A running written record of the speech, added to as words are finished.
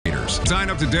Sign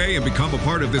up today and become a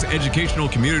part of this educational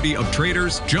community of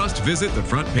traders. Just visit the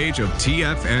front page of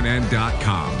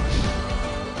TFNN.com.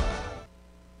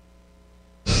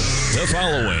 The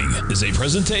following is a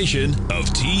presentation of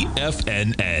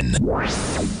TFNN.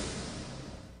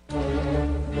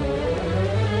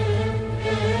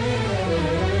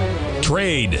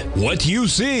 Trade what you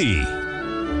see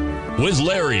with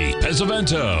Larry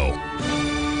Pesavento.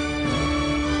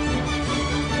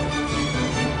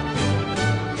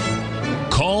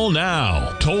 Call now,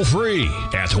 toll free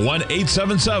at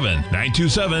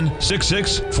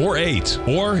 1-877-927-6648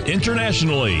 or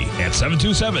internationally at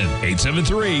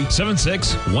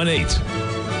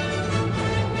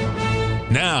 727-873-7618.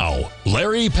 Now,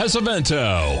 Larry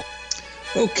Pesavento.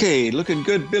 Okay, looking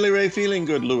good, Billy Ray, feeling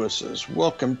good, Lewis's.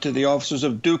 Welcome to the offices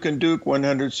of Duke & Duke,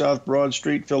 100 South Broad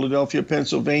Street, Philadelphia,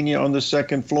 Pennsylvania, on the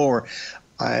second floor.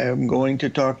 I am going to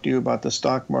talk to you about the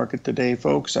stock market today,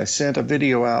 folks. I sent a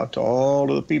video out to all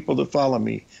of the people that follow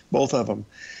me, both of them.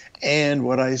 And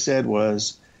what I said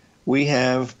was, we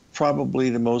have probably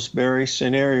the most bearish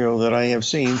scenario that I have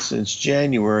seen since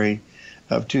January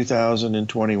of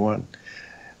 2021.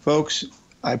 Folks,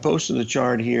 I posted a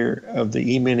chart here of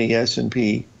the E-mini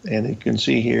S&P, and you can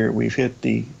see here we've hit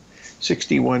the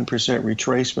 61%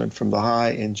 retracement from the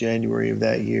high in January of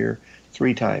that year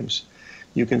 3 times.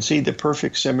 You can see the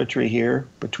perfect symmetry here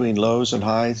between lows and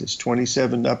highs. It's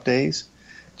 27 up days.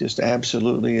 Just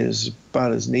absolutely is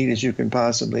about as neat as you can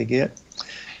possibly get.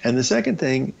 And the second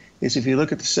thing is, if you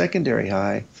look at the secondary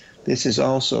high, this has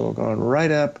also gone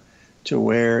right up to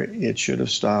where it should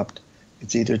have stopped.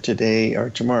 It's either today or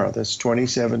tomorrow. That's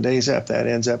 27 days up. That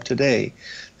ends up today.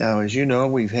 Now, as you know,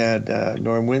 we've had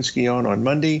Norm Winsky on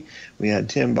Monday. We had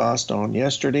Tim Bost on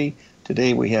yesterday.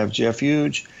 Today we have Jeff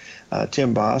Huge.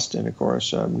 Tim Bost and, of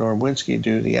course, Norm Winsky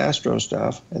do the astro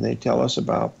stuff, and they tell us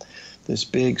about this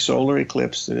big solar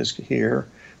eclipse that is here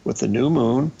with the new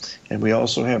moon. And we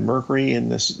also have Mercury in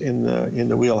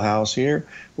the wheelhouse here.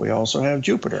 We also have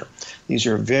Jupiter. These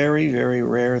are very, very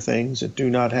rare things that do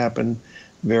not happen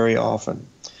very often.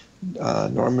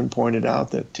 Norman pointed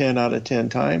out that 10 out of 10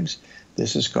 times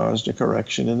this has caused a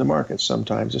correction in the market,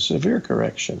 sometimes a severe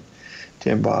correction.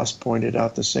 Tim Bost pointed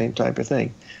out the same type of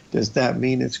thing. Does that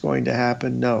mean it's going to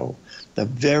happen? No. The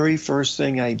very first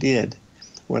thing I did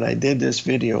when I did this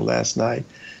video last night,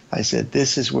 I said,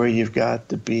 this is where you've got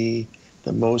to be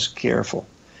the most careful.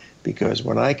 Because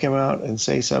when I come out and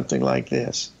say something like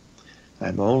this,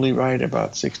 I'm only right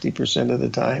about 60% of the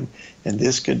time, and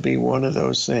this could be one of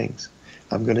those things.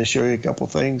 I'm going to show you a couple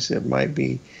things that might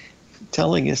be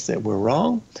telling us that we're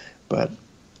wrong, but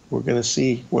we're going to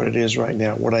see what it is right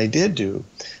now. What I did do,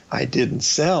 I didn't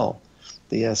sell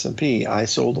the S&P. I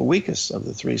sold the weakest of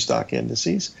the 3 stock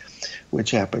indices,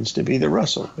 which happens to be the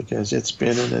Russell, because it's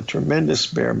been in a tremendous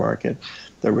bear market.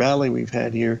 The rally we've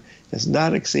had here has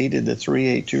not exceeded the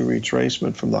 382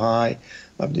 retracement from the high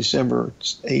of December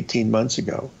 18 months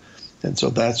ago. And so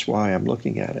that's why I'm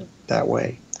looking at it that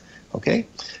way. Okay,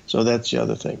 so that's the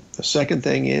other thing. The second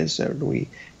thing is that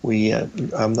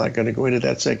I'm not going to go into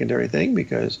that secondary thing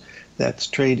because that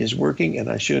trade is working, and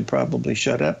I should probably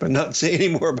shut up and not say any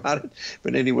more about it.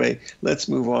 But anyway, let's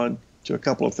move on to a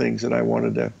couple of things that I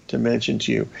wanted to mention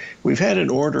to you. We've had an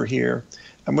order here.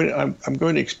 I'm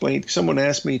going to explain. Someone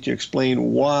asked me to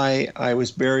explain why I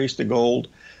was bearish to gold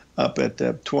up at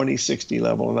the 2060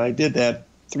 level, and I did that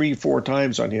 3-4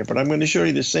 times on here. But I'm going to show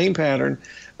you the same pattern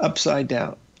upside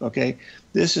down. Okay,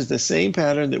 this is the same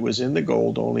pattern that was in the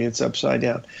gold, only it's upside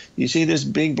down. You see this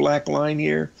big black line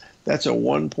here? That's a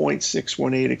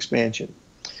 1.618 expansion.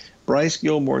 Bryce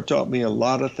Gilmore taught me a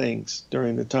lot of things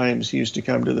during the times he used to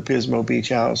come to the Pismo Beach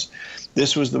house.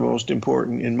 This was the most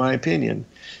important, in my opinion,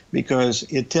 because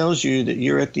it tells you that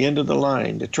you're at the end of the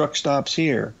line. The truck stops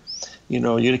here. You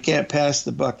know, you can't pass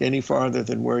the buck any farther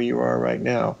than where you are right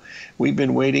now. We've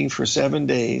been waiting for 7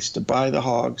 days to buy the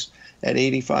hogs at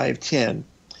 85.10.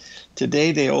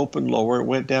 Today they opened lower. It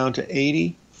went down to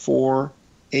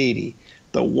 84.80.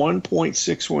 The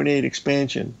 1.618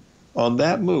 expansion on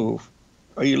that move,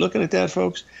 are you looking at that,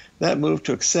 folks? That move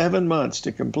took 7 months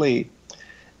to complete,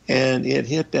 and it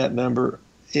hit that number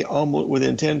almost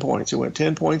within 10 points. It went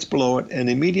 10 points below it and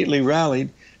immediately rallied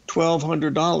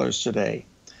 $1,200 today.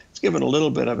 It's given a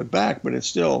little bit of it back, but it's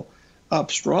still up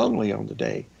strongly on the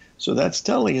day. So that's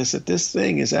telling us that this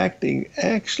thing is acting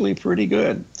actually pretty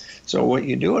good. So what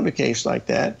you do in a case like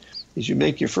that is you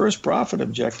make your first profit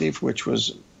objective, which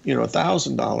was,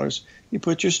 $1,000. You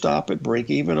put your stop at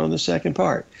break even on the second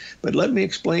part. But let me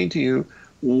explain to you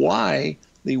why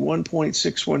the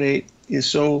 1.618 is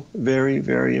so very,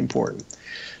 very important.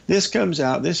 This comes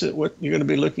out, this is what you're going to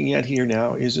be looking at here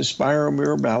now, is a spiral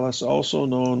mirabilis, also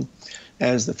known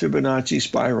as the Fibonacci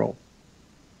spiral.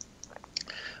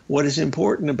 What is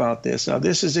important about this, now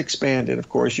this is expanded, of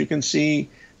course, you can see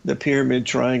the pyramid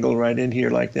triangle right in here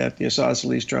like that, the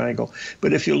isosceles triangle.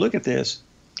 But if you look at this,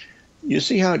 you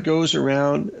see how it goes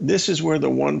around. This is where the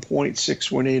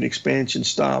 1.618 expansion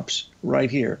stops, right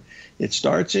here. It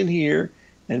starts in here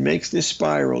and makes this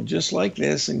spiral just like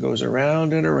this and goes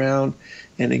around,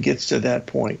 and it gets to that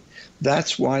point.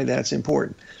 That's why that's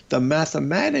important. The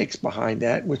mathematics behind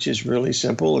that, which is really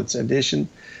simple, it's addition,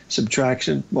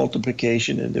 subtraction,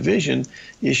 multiplication, and division,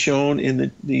 is shown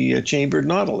in the chambered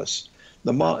nautilus,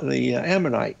 the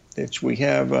ammonite, which we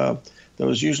have.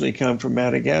 Those usually come from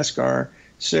Madagascar.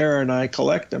 Sarah and I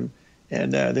collect them,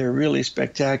 and they're really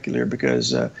spectacular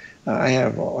because I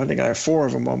think I have 4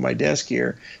 of them on my desk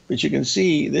here. But you can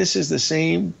see this is the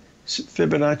same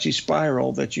Fibonacci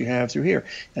spiral that you have through here,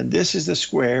 and this is the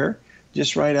square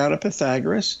just right out of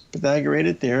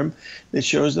Pythagorean theorem, that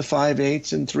shows the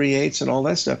 5/8 and 3/8 and all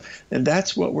that stuff. And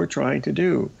that's what we're trying to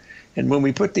do. And when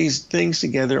we put these things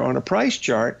together on a price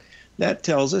chart, that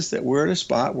tells us that we're at a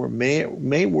spot where it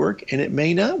may work and it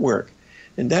may not work.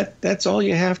 And that's all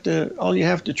you have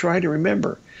to try to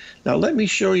remember. Now let me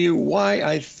show you why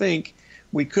I think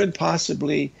we could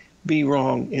possibly be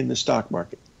wrong in the stock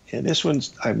market. And this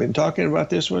one's, I've been talking about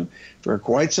this one for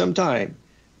quite some time,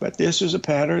 but this is a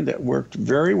pattern that worked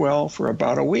very well for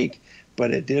about a week,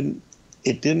 but it didn't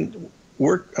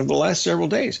work over the last several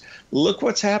days. Look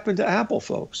what's happened to Apple,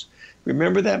 folks.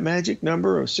 Remember that magic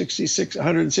number of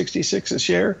 166 a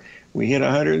share? We hit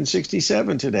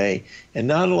 167 today. And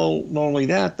not only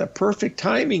that, the perfect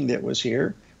timing that was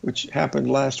here, which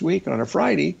happened last week on a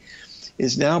Friday,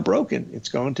 is now broken. It's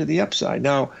gone to the upside.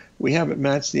 Now, we haven't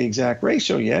matched the exact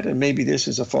ratio yet, and maybe this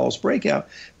is a false breakout,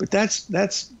 but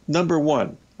that's number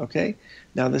one, okay?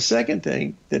 Now, the second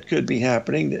thing that could be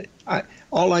happening,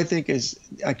 all I think is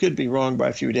I could be wrong by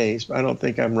a few days, but I don't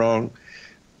think I'm wrong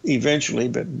eventually,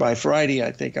 but by Friday,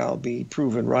 I think I'll be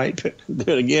proven right.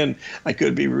 But again, I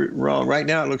could be wrong. Right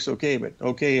now, it looks okay, but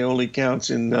okay only counts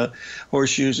in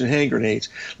horseshoes and hand grenades.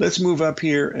 Let's move up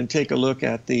here and take a look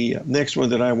at the next one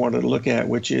that I wanted to look at,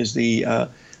 which is I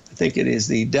think it is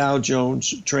the Dow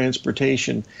Jones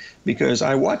Transportation, because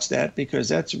I watched that because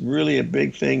that's really a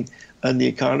big thing in the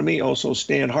economy. Also,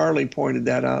 Stan Harley pointed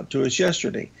that out to us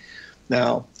yesterday.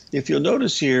 Now, if you'll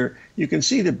notice here, you can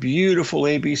see the beautiful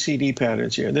ABCD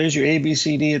patterns here. There's your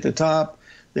ABCD at the top.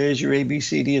 There's your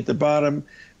ABCD at the bottom.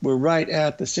 We're right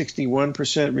at the 61%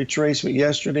 retracement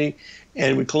yesterday,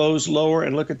 and we closed lower.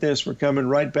 And look at this. We're coming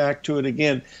right back to it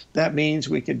again. That means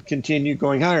we could continue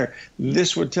going higher.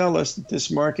 This would tell us that this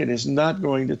market is not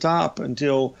going to top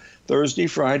until Thursday,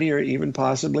 Friday, or even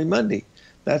possibly Monday.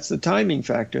 That's the timing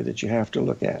factor that you have to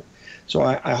look at. So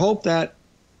I hope that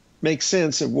makes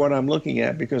sense of what I'm looking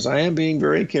at, because I am being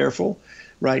very careful.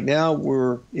 Right now,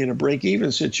 we're in a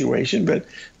break-even situation, but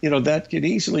that could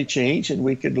easily change, and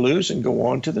we could lose and go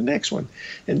on to the next one.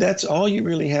 And that's all you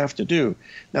really have to do.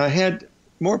 Now, I had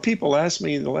more people ask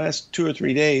me the last 2 or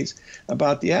 3 days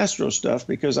about the astro stuff,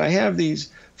 because I have these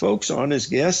folks on as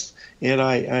guests, and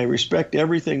I respect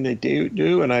everything they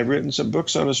do, and I've written some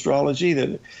books on astrology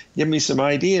that give me some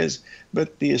ideas.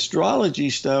 But the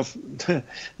astrology stuff,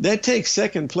 that takes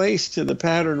second place to the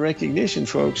pattern recognition,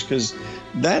 folks, because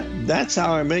that's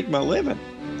how I make my living.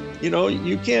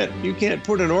 You can't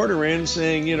put an order in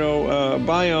saying,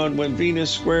 buy on when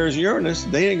Venus squares Uranus.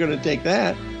 They ain't going to take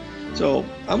that. So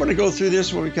I'm going to go through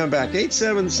this when we come back.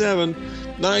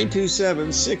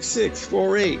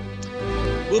 877-927-6648.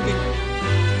 We'll be...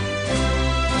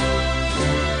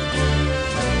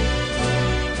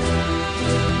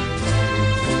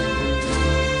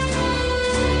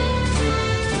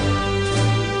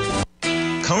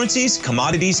 Currencies,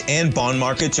 commodities, and bond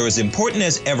markets are as important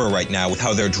as ever right now with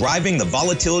how they're driving the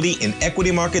volatility in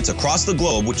equity markets across the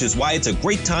globe, which is why it's a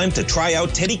great time to try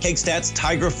out Teddy Kegstad's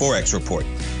Tiger Forex Report.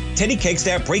 Teddy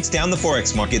Kegstad breaks down the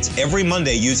Forex markets every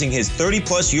Monday using his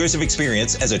 30-plus years of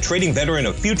experience as a trading veteran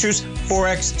of futures,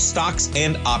 Forex, stocks,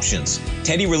 and options.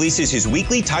 Teddy releases his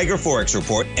weekly Tiger Forex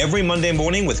Report every Monday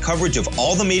morning with coverage of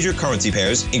all the major currency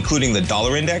pairs, including the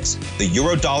dollar index, the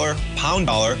euro dollar, pound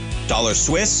dollar, dollar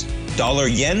Swiss, dollar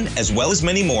yen, as well as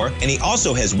many more, and he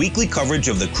also has weekly coverage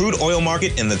of the crude oil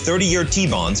market and the 30-year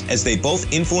T-bonds, as they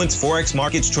both influence Forex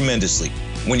markets tremendously.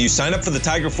 When you sign up for the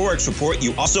Tiger Forex Report,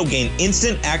 you also gain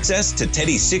instant access to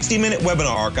Teddy's 60-minute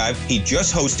webinar archive he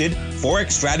just hosted,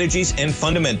 Forex Strategies and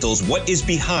Fundamentals, What is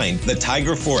Behind the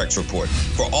Tiger Forex Report.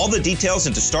 For all the details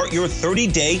and to start your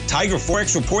 30-day Tiger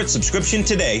Forex Report subscription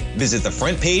today, visit the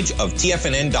front page of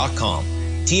TFNN.com.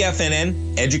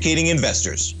 TFNN, educating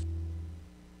investors.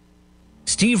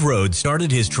 Steve Rhodes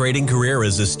started his trading career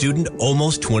as a student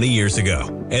almost 20 years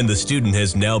ago, and the student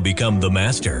has now become the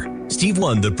master. Steve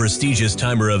won the prestigious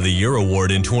Timer of the Year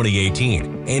award in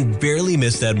 2018 and barely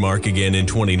missed that mark again in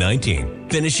 2019,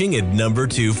 finishing at number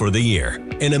 2 for the year.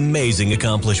 An amazing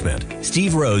accomplishment.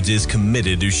 Steve Rhodes is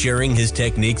committed to sharing his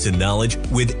techniques and knowledge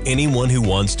with anyone who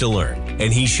wants to learn,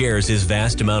 and he shares his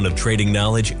vast amount of trading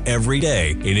knowledge every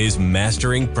day in his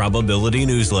Mastering Probability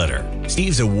newsletter.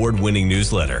 Steve's award-winning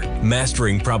newsletter,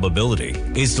 Mastering Probability,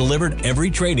 is delivered every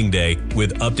trading day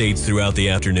with updates throughout the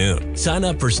afternoon. Sign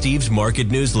up for Steve's market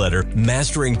newsletter,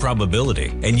 Mastering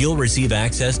Probability, and you'll receive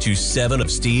access to 7 of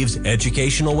Steve's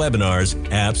educational webinars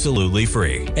absolutely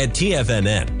free. At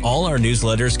TFNN, all our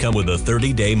newsletters come with a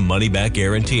 30-day money-back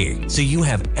guarantee, so you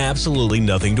have absolutely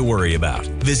nothing to worry about.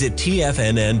 Visit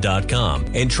TFNN.com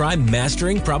and try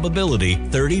Mastering Probability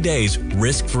 30 days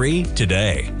risk-free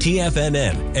today.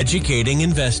 TFNN, educating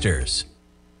investors.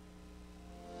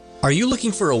 Are you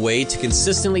looking for a way to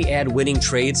consistently add winning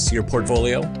trades to your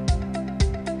portfolio?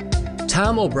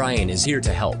 Tom O'Brien is here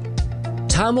to help.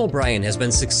 Tom O'Brien has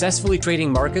been successfully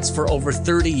trading markets for over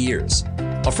 30 years.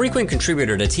 A frequent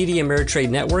contributor to TD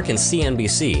Ameritrade Network and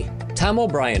CNBC, Tom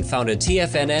O'Brien founded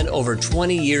TFNN over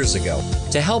 20 years ago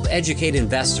to help educate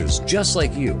investors just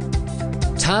like you.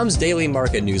 Tom's daily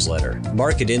market newsletter,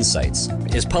 Market Insights,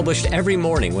 is published every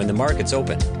morning when the markets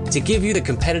open to give you the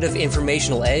competitive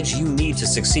informational edge you need to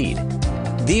succeed.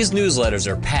 These newsletters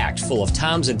are packed full of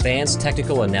Tom's advanced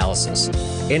technical analysis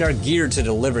and are geared to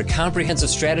deliver comprehensive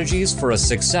strategies for a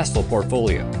successful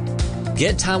portfolio.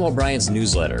 Get Tom O'Brien's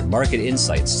newsletter, Market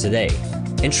Insights, today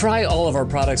and try all of our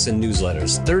products and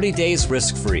newsletters 30 days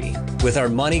risk-free with our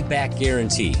money-back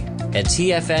guarantee at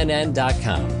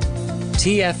TFNN.com.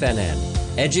 TFNN,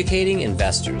 educating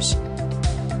investors.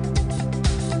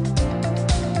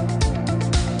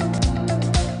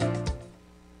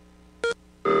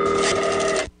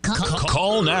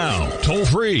 Call now, toll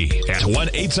free at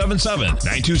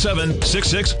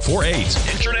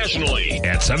 1-877-927-6648. Internationally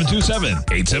at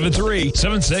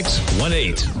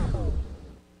 727-873-7618.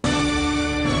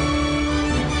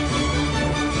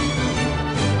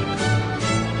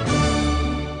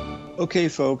 Okay,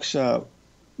 folks,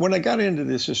 when I got into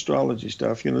this astrology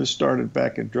stuff, this started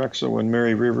back at Drexel when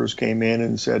Mary Rivers came in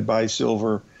and said buy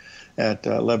silver at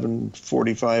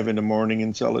 11:45 in the morning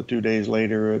and sell it 2 days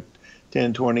later at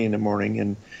 10:20 in the morning,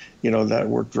 and that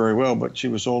worked very well, but she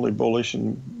was only bullish,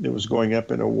 and it was going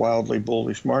up in a wildly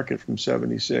bullish market from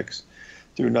 76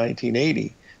 through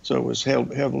 1980, so it was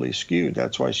heavily skewed.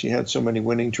 That's why she had so many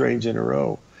winning trades in a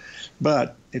row.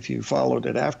 But if you followed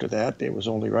it after that, it was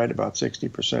only right about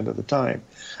 60% of the time.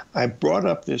 I brought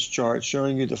up this chart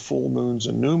showing you the full moons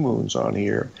and new moons on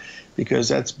here because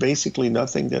that's basically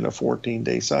nothing than a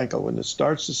 14-day cycle. When it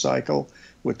starts the cycle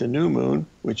with the new moon,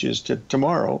 which is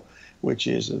tomorrow, which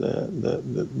is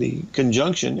the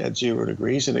conjunction at 0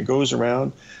 degrees, and it goes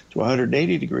around to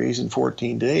 180 degrees in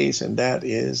 14 days, and that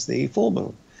is the full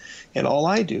moon. And all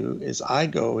I do is I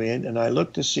go in and I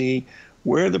look to see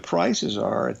where the prices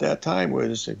are at that time, where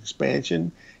there's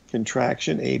expansion,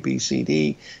 contraction, A, B, C,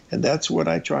 D, and that's what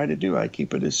I try to do. I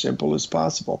keep it as simple as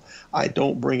possible. I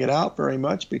don't bring it out very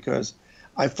much because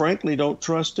I frankly don't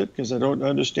trust it because I don't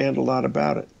understand a lot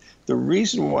about it. The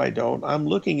reason why I don't, I'm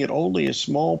looking at only a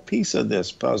small piece of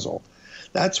this puzzle.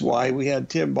 That's why we had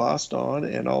Tim Bost on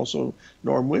and also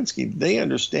Norm Winsky. They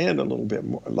understand a little bit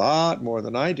more, a lot more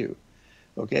than I do,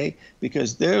 okay?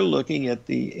 Because they're looking at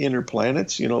the inner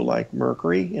planets, like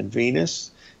Mercury and Venus,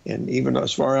 and even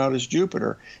as far out as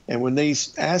Jupiter. And when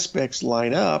these aspects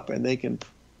line up and they can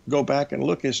go back and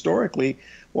look historically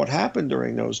what happened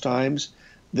during those times,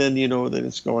 then you know that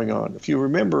it's going on. If you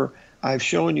remember, I've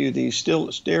shown you these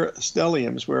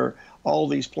stelliums where all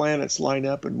these planets line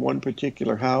up in one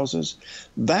particular houses.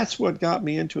 That's what got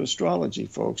me into astrology,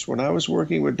 folks. When I was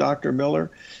working with Dr.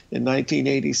 Miller in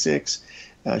 1986,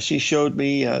 she showed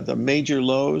me the major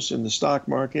lows in the stock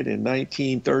market in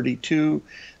 1932.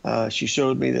 She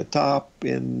showed me the top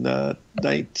in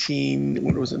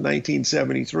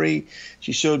 1973.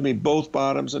 She showed me both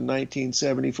bottoms in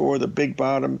 1974, the big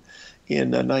bottom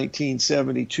in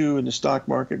 1972 in the stock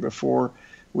market before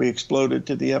we exploded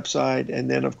to the upside, and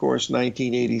then of course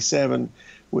 1987,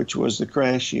 which was the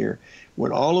crash year.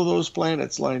 When all of those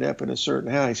planets line up in a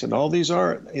certain house, and all these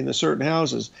are in the certain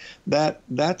houses,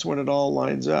 that's when it all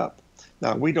lines up.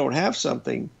 Now, we don't have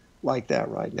something like that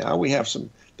right now. We have some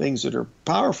things that are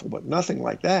powerful, but nothing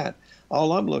like that.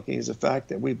 All I'm looking is the fact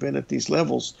that we've been at these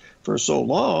levels for so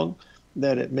long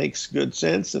that it makes good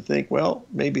sense to think, well,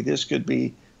 maybe this could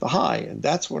be high, and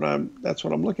that's what I'm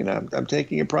looking at. I'm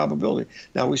taking a probability.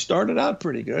 Now, we started out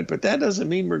pretty good, but that doesn't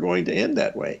mean we're going to end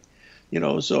that way.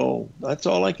 So that's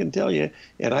all I can tell you.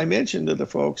 And I mentioned to the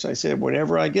folks, I said,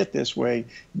 whenever I get this way,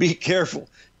 be careful.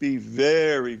 Be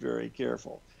very, very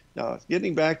careful. Now,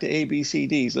 getting back to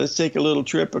ABCDs, let's take a little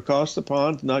trip across the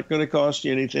pond. Not going to cost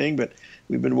you anything, but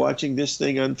we've been watching this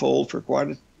thing unfold for quite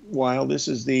a while. This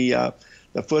is the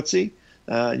FTSE.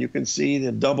 You can see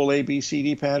the double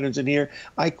ABCD patterns in here.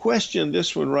 I question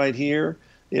this one right here.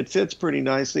 It fits pretty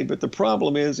nicely, but the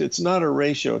problem is it's not a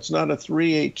ratio. It's not a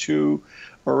 382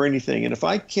 or anything. And if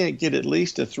I can't get at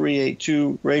least a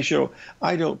 382 ratio,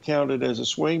 I don't count it as a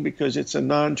swing because it's a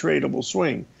non-tradable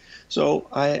swing. So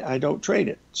I don't trade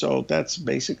it. So that's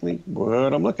basically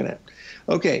what I'm looking at.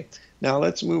 Okay, now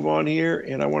let's move on here.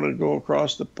 And I want to go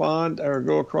across the pond or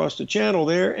go across the channel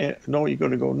there. And no, you're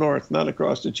going to go north, not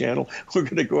across the channel. We're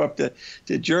going to go up to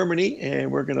Germany,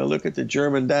 and we're going to look at the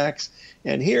German DAX.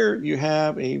 And here you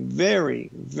have a very,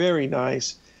 very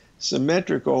nice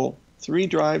symmetrical 3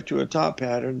 drive to a top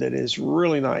pattern that is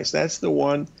really nice. That's the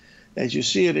one, as you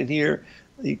see it in here.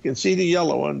 You can see the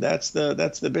yellow one. That's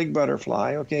the big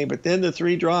butterfly. Okay, but then the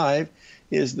 3 drive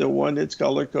is the one that's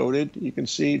color coded. You can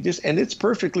see this, and it's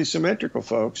perfectly symmetrical,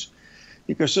 folks.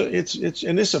 Because it's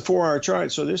and this is a 4-hour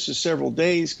chart, so this is several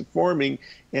days forming,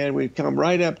 and we've come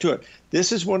right up to it.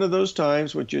 This is one of those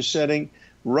times when you're setting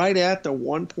right at the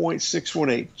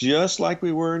 1.618, just like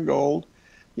we were in gold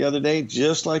the other day,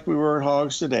 just like we were in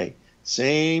hogs today.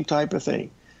 Same type of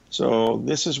thing. So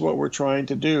this is what we're trying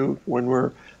to do when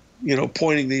we're,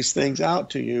 pointing these things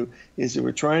out to you, is that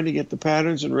we're trying to get the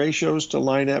patterns and ratios to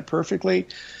line up perfectly.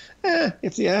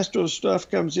 If the Astro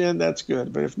stuff comes in, that's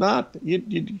good. But if not,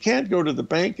 you can't go to the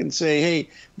bank and say, hey,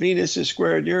 Venus is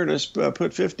squared Uranus, put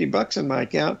 $50 in my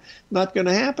account. Not going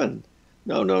to happen.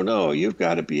 No. You've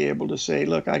got to be able to say,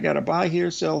 look, I got to buy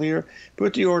here, sell here,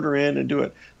 put the order in and do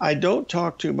it. I don't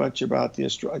talk too much about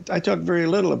this. I talk very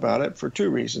little about it for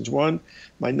 2 reasons. One,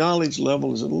 my knowledge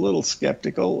level is a little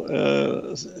skeptical.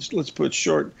 Let's put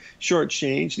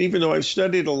short-changed. Even though I've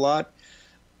studied a lot,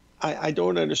 I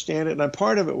don't understand it. And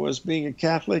part of it was being a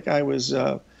Catholic. I was,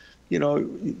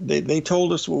 they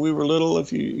told us when we were little,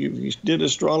 if you did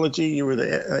astrology, you were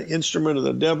the instrument of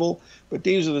the devil. But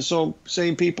these are the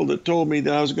same people that told me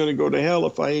that I was going to go to hell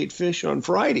if I ate fish on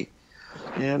Friday.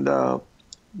 And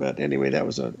but anyway, that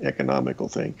was an economical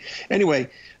thing. Anyway,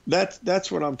 that's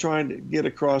what I'm trying to get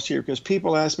across here, because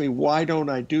people ask me, why don't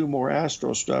I do more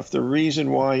Astro stuff? The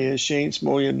reason why is Shane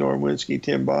Smolian, Norm Winsky,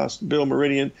 Tim Boss, Bill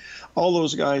Meridian, all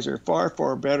those guys are far,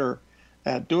 far better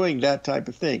at doing that type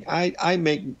of thing.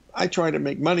 I try to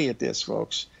make money at this,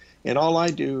 folks, and all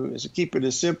I do is keep it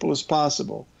as simple as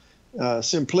possible.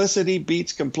 Simplicity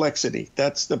beats complexity.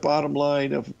 That's the bottom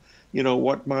line of,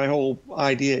 what my whole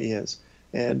idea is.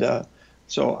 And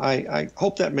so I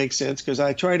hope that makes sense, because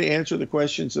I try to answer the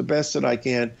questions the best that I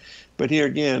can. But here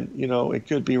again, it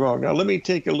could be wrong. Now, let me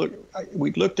take a look.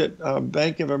 We looked at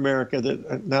Bank of America,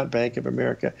 not Bank of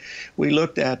America. We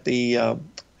looked at the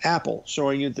Apple,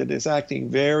 showing you that it's acting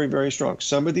very, very strong.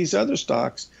 Some of these other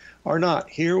stocks are not.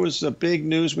 Here was the big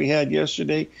news we had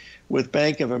yesterday with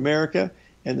Bank of America,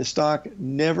 and the stock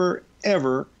never,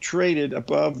 ever traded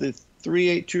above the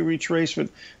 382 retracement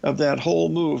of that whole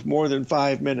move more than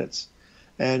 5 minutes.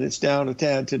 And it's down a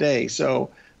tad today.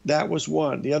 So that was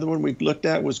one. The other one we looked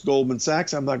at was Goldman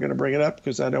Sachs. I'm not going to bring it up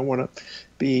because I don't want to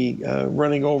be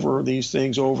running over these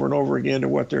things over and over again to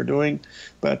what they're doing.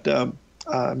 But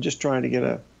I'm just trying to get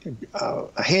a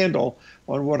handle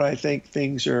on what I think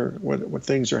things are, what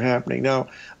things are happening. Now,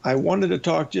 I wanted to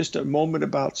talk just a moment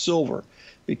about silver,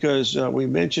 because we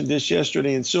mentioned this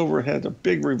yesterday, and silver had a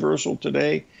big reversal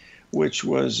today, which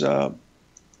was, I'll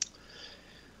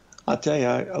tell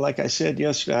you, like I said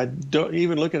yesterday, I don't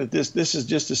even looking at this. This is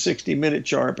just a 60-minute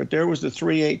chart, but there was the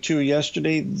 382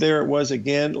 yesterday. There it was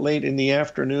again late in the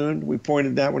afternoon. We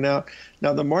pointed that one out.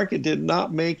 Now, the market did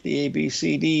not make the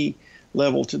ABCD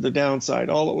level to the downside.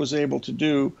 All it was able to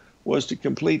do was to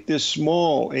complete this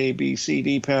small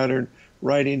ABCD pattern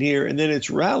right in here, and then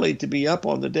it's rallied to be up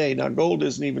on the day. Now, gold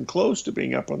isn't even close to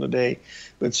being up on the day,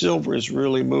 but silver is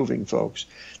really moving, folks.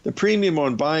 The premium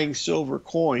on buying silver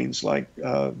coins, like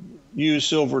used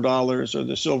silver dollars or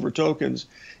the silver tokens,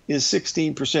 is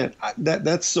 16%.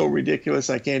 That's so ridiculous,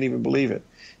 I can't even believe it.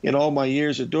 In all my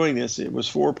years of doing this, it was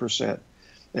 4%.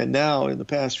 And now, in the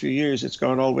past few years, it's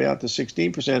gone all the way out to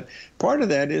 16%. Part of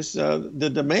that is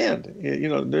the demand.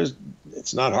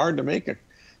 It's not hard to make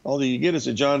all you get is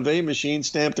a John Vay machine,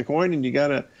 stamp the coin, and you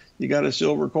got a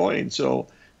silver coin. So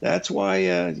That's why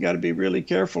you got to be really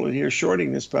careful here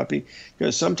shorting this puppy,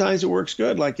 because sometimes it works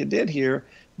good like it did here,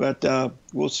 but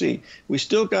we'll see. We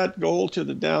still got gold to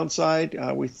the downside.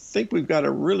 We think we've got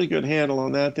a really good handle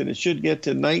on that it should get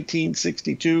to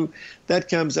 1962. That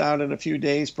comes out in a few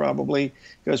days probably,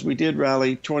 because we did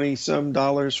rally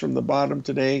 $20-some from the bottom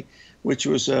today, which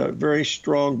was a very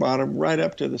strong bottom right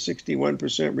up to the 61%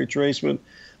 retracement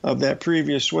of that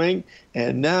previous swing.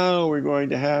 And now we're going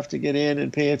to have to get in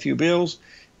and pay a few bills,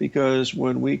 because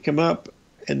when we come up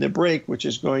in the break, which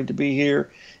is going to be here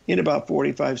in about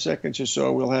 45 seconds or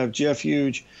so, we'll have Jeff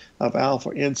Hughes of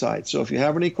Alpha Insight. So if you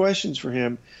have any questions for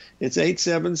him, it's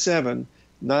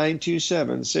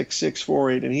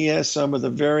 877-927-6648, and he has some of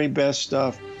the very best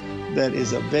stuff that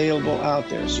is available out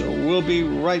there. So we'll be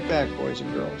right back, boys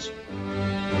and girls.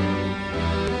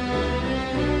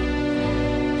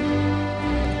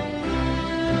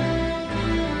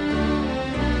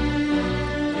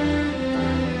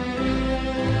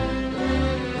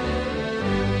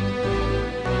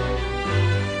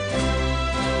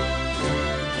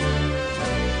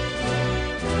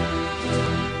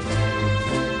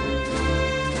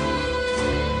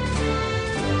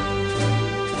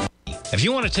 If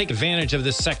you want to take advantage of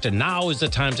this sector, now is the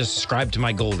time to subscribe to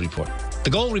my Gold Report. The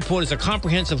Gold Report is a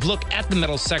comprehensive look at the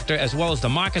metal sector as well as the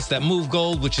markets that move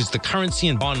gold, which is the currency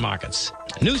and bond markets.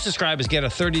 New subscribers get a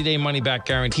 30-day money-back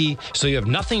guarantee, so you have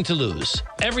nothing to lose.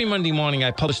 Every Monday morning,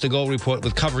 I publish the Gold Report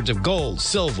with coverage of gold,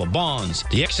 silver, bonds,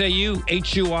 the XAU,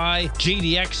 HUI,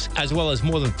 GDX, as well as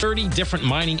more than 30 different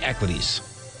mining equities.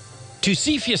 To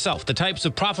see for yourself the types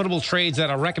of profitable trades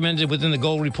that are recommended within the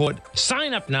Gold Report,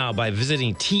 sign up now by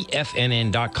visiting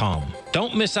TFNN.com.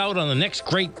 Don't miss out on the next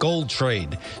great gold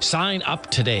trade. Sign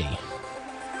up today.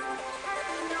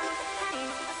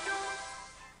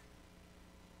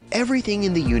 Everything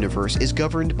in the universe is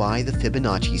governed by the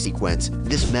Fibonacci sequence.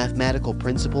 This mathematical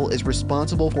principle is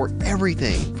responsible for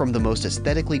everything from the most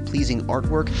aesthetically pleasing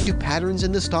artwork to patterns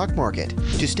in the stock market.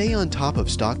 To stay on top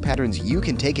of stock patterns you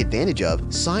can take advantage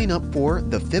of, sign up for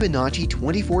the Fibonacci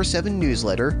 24/7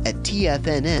 newsletter at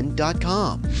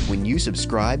TFNN.com. When you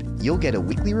subscribe, you'll get a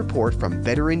weekly report from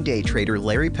veteran day trader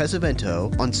Larry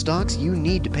Pesavento on stocks you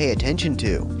need to pay attention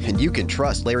to. And you can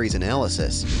trust Larry's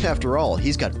analysis. After all,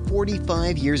 he's got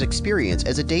 45 years experience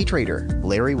as a day trader.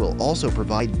 Larry will also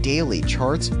provide daily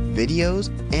charts,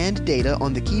 videos, and data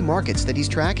on the key markets that he's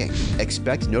tracking.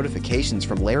 Expect notifications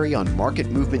from Larry on market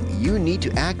movement you need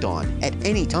to act on at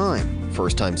any time.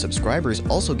 First-time subscribers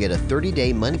also get a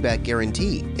 30-day money-back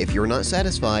guarantee. If you're not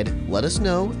satisfied, let us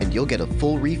know and you'll get a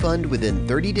full refund within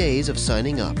 30 days of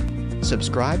signing up.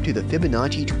 Subscribe to the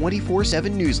Fibonacci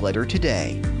 24/7 newsletter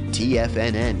today.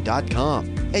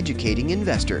 TFNN.com, educating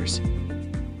investors.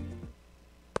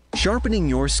 Sharpening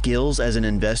your skills as an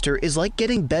investor is like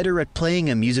getting better at playing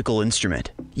a musical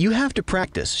instrument. You have to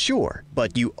practice, sure,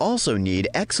 but you also need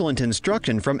excellent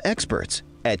instruction from experts.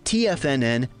 At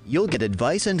TFNN, you'll get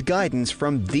advice and guidance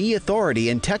from the authority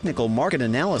in technical market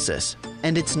analysis.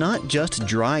 And it's not just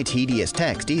dry, tedious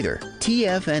text either.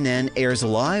 TFNN airs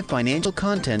live financial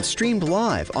content streamed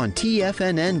live on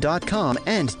TFNN.com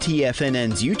and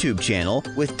TFNN's YouTube channel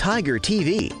with Tiger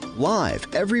TV, live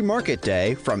every market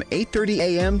day from 8:30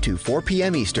 a.m. to 4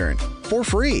 p.m. Eastern, for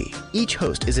free. Each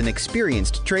host is an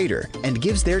experienced trader and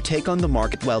gives their take on the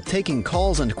market while taking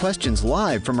calls and questions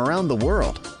live from around the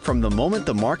world. From the moment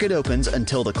the market opens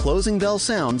until the closing bell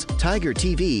sounds, Tiger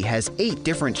TV has 8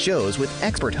 different shows with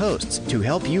expert hosts to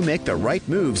help you make the right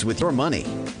moves with your money.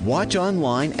 Watch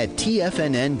online at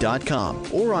TFNN.com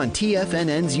or on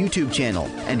TFNN's YouTube channel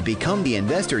and become the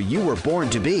investor you were born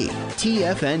to be.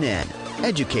 TFNN,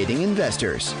 educating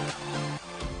investors.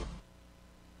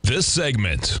 This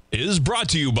segment is brought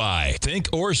to you by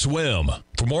Thinkorswim.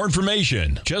 For more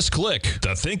information, just click the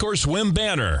Thinkorswim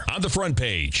banner on the front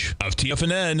page of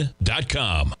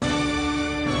TFNN.com.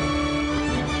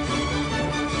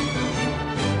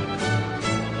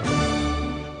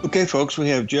 Okay, folks, we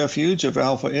have Jeff Hughes of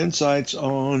Alpha Insights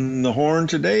on the horn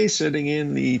today, sitting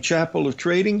in the Chapel of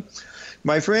Trading.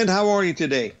 My friend, how are you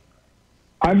today?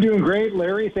 I'm doing great,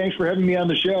 Larry. Thanks for having me on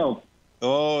the show.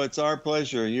 Oh, it's our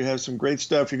pleasure. You have some great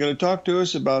stuff. You're going to talk to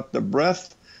us about the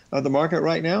breadth of the market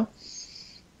right now?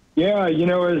 Yeah, you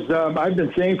know, as I've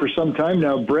been saying for some time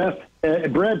now, breadth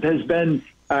has been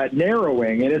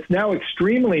narrowing, and it's now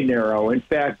extremely narrow. In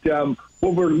fact,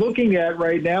 what we're looking at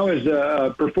right now is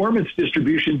a performance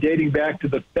distribution dating back to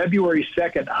the February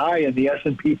 2nd high in the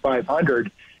S&P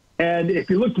 500. And if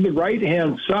you look to the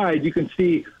right-hand side, you can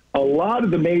see a lot of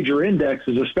the major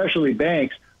indexes, especially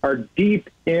banks, are deep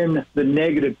in the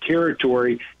negative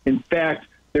territory. In fact,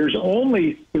 there's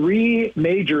only 3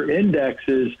 major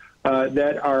indexes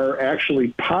that are actually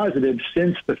positive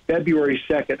since the February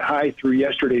 2nd high through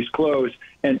yesterday's close,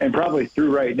 and probably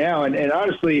through right now. And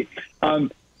honestly,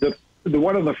 the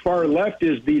one on the far left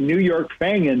is the New York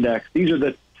FANG Index. These are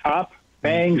the top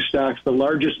FANG stocks, the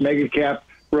largest mega cap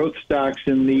growth stocks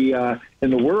in the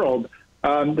world.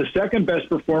 The second best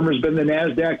performer has been the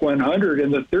NASDAQ 100,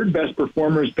 and the third best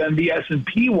performer has been the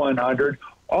S&P 100,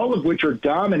 all of which are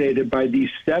dominated by these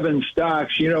 7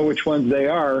 stocks. You know which ones they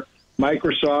are: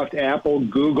 Microsoft, Apple,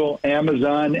 Google,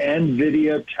 Amazon,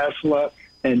 NVIDIA, Tesla,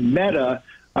 and Meta.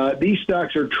 These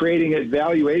stocks are trading at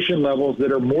valuation levels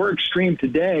that are more extreme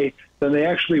today than they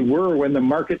actually were when the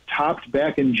market topped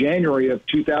back in January of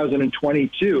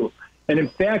 2022. And in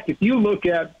fact, if you look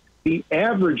at the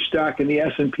average stock in the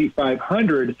S&P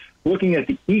 500, looking at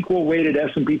the equal weighted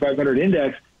S&P 500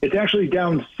 index, it's actually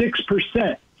down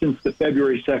 6% since the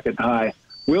February 2nd high.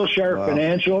 Wilshire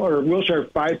Financial, or Wilshire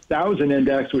 5000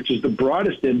 index, which is the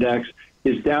broadest index,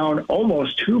 is down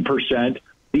almost 2%.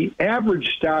 The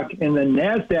average stock in the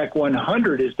NASDAQ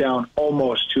 100 is down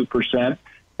almost 2%.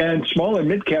 And small and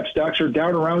mid-cap stocks are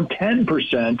down around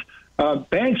 10%.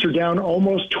 Banks are down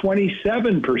almost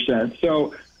 27%.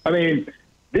 So, I mean,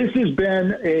 this has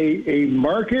been a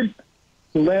market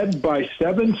led by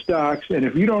 7 stocks, and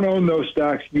if you don't own those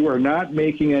stocks, you are not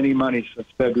making any money since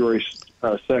February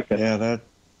 2nd. Yeah,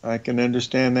 I can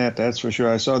understand that. That's for sure.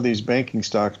 I saw these banking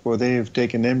stocks. Boy, they have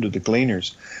taken them to the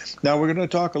cleaners. Now, we're going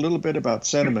to talk a little bit about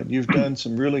sentiment. You've done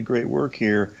some really great work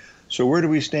here. So where do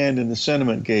we stand in the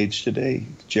sentiment gauge today,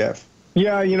 Jeff?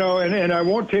 Yeah, you know, and I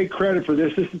won't take credit for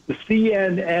this. This is the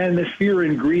CNN, the Fear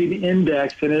and Greed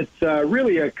Index, and it's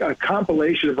really a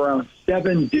compilation of around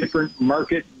 7 different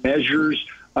market measures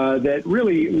that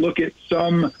really look at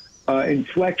some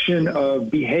inflection of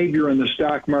behavior in the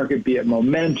stock market, be it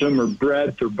momentum or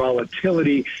breadth or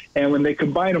volatility. And when they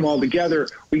combine them all together,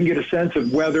 we can get a sense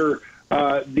of whether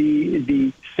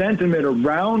the sentiment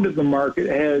around the market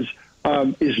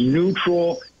is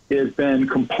neutral, has been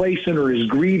complacent, or is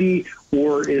greedy,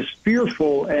 or is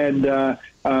fearful, and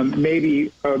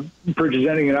maybe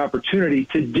presenting an opportunity.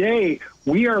 Today,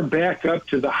 we are back up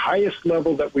to the highest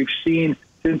level that we've seen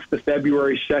since the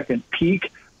February 2nd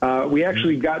peak. We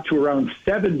actually got to around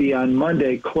 70 on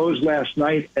Monday, closed last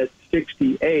night at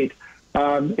 68.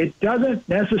 It doesn't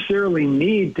necessarily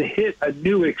need to hit a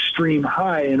new extreme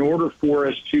high in order for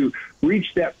us to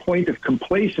reach that point of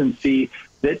complacency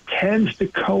that tends to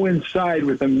coincide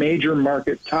with a major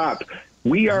market top.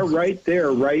 We are right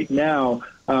there right now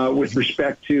with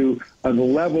respect to the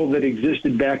level that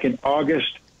existed back in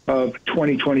August of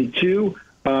 2022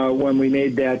 when we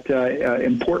made that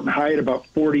important high at about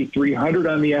 4,300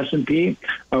 on the S&P.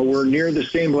 We're near the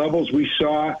same levels we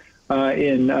saw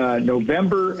in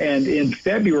November and in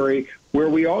February, where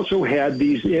we also had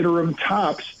these interim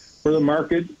tops where the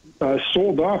market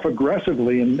sold off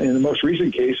aggressively, in the most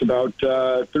recent case, about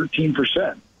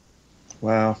 13%.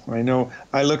 Wow, I know.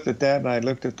 I looked at that, and I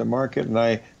looked at the market, and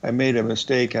I made a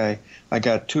mistake. I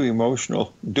got too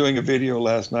emotional. Doing a video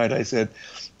last night, I said,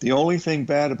 the only thing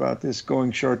bad about this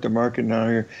going short the market now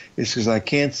here is because I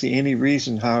can't see any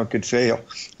reason how it could fail.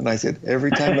 And I said,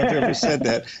 every time I've ever said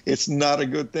that, it's not a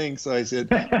good thing. So I said,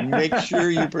 make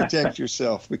sure you protect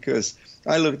yourself, because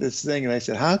I looked at this thing and I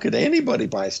said, how could anybody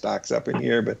buy stocks up in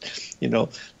here? But,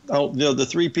 the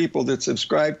 3 people that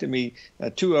subscribe to me,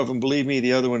 2 of them believe me,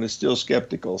 the other one is still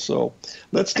skeptical. So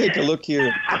let's take a look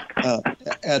here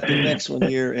at the next one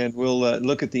here, and we'll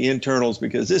look at the internals,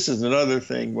 because this is another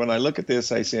thing. When I look at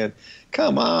this, I said,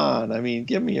 come on, I mean,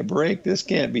 give me a break. This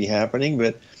can't be happening,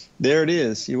 but there it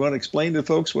is. You want to explain to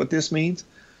folks what this means?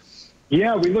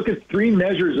 Yeah, we look at 3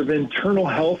 measures of internal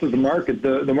health of the market.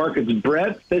 The market's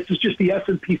breadth. This is just the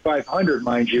S&P 500,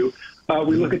 mind you.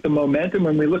 We look at the momentum,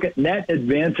 and we look at net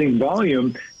advancing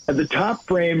volume. The top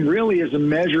frame really is a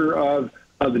measure of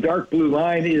the dark blue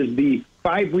line is the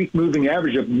 5-week moving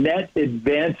average of net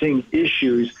advancing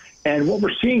issues. And what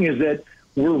we're seeing is that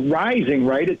we're rising,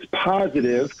 right? It's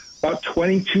positive. About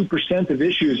 22% of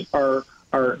issues are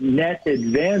net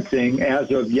advancing as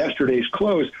of yesterday's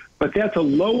close. But that's a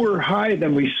lower high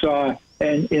than we saw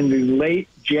in the late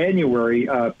January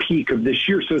peak of this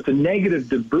year. So it's a negative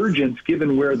divergence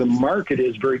given where the market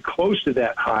is very close to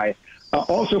that high.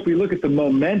 Also, if we look at the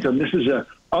momentum, this is an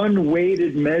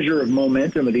unweighted measure of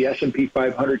momentum of the S&P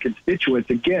 500 constituents.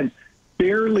 Again,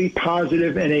 fairly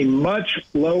positive and a much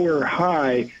lower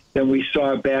high than we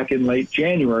saw back in late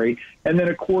January. And then,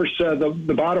 of course,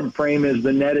 the bottom frame is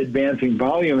the net advancing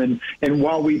volume. And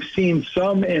while we've seen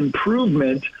some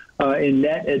improvement in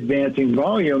net advancing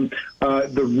volume,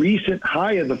 the recent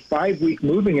high of the 5-week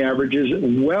moving average is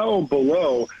well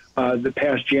below the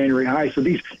past January high. So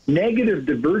these negative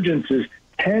divergences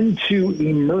tend to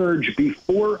emerge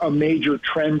before a major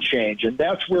trend change, and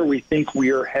that's where we think we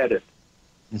are headed.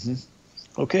 Mm-hmm.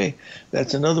 Okay,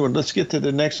 that's another one. Let's get to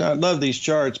the next. I love these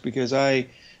charts because I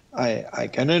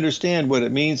can understand what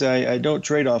it means. I don't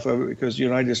trade off of it because,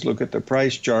 I just look at the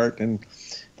price chart, and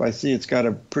if I see it's got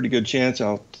a pretty good chance,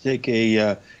 I'll take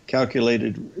a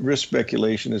calculated risk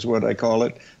speculation is what I call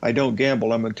it. I don't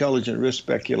gamble. I'm an intelligent risk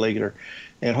speculator.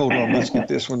 And hold on, let's get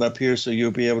this one up here so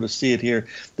you'll be able to see it here.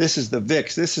 This is the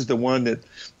VIX. This is the one that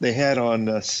they had on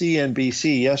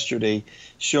CNBC yesterday,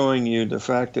 showing you the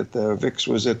fact that the VIX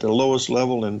was at the lowest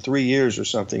level in 3 years or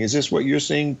something. Is this what you're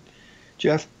seeing,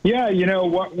 Jeff? Yeah,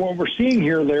 what we're seeing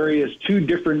here, Larry, is two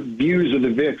different views of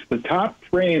the VIX. The top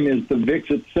frame is the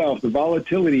VIX itself, the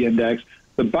volatility index.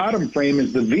 The bottom frame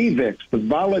is the VVIX, the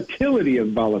volatility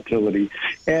of volatility.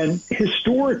 And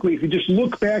historically, if you just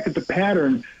look back at the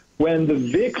pattern, when the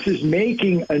VIX is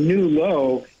making a new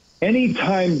low,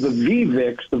 anytime the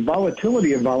VVIX, the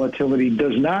volatility of volatility,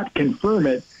 does not confirm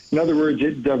it, in other words,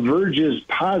 it diverges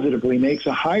positively, makes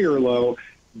a higher low,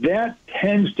 that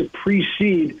tends to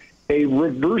precede a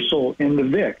reversal in the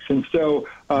VIX. And so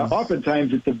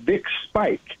oftentimes it's a VIX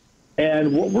spike.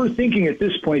 And what we're thinking at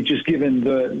this point, just given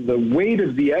the weight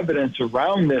of the evidence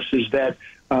around this, is that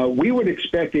we would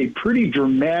expect a pretty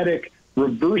dramatic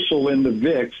reversal in the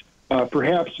VIX,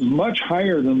 perhaps much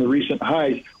higher than the recent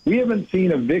highs. We haven't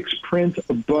seen a VIX print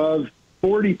above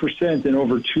 40% in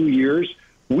over 2 years.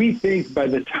 We think by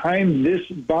the time this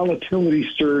volatility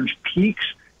surge peaks,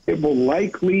 it will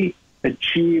likely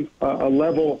achieve a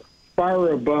level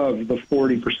far above the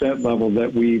 40% level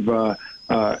that we've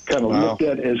kind of looked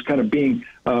at as kind of being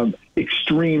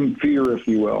extreme fear, if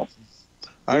you will.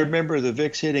 I remember the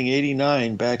VIX hitting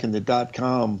 89 back in the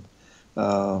 .com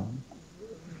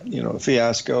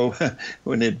fiasco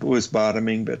when it was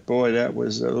bottoming. But boy,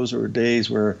 those were days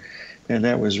where, and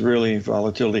that was really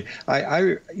volatility.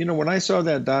 When I saw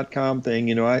that .com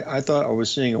thing, I thought I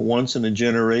was seeing a once in a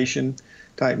generation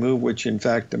type move, which in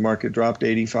fact the market dropped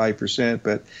 85%.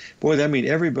 But boy,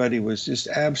 everybody was just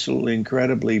absolutely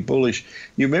incredibly bullish.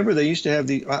 You remember they used to have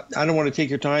I don't want to take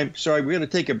your time. Sorry, we're going to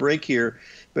take a break here.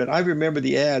 But I remember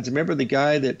the ads. Remember the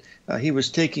guy that he was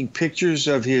taking pictures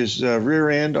of his rear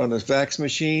end on a fax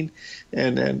machine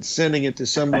and sending it to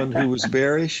someone who was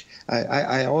bearish.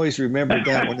 I always remembered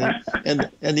that one. And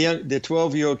the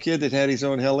 12-year-old kid that had his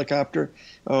own helicopter.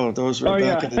 Oh, those were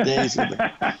back in the days.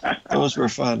 Those were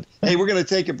fun. Hey, we're going to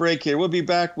take a break here. We'll be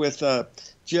back with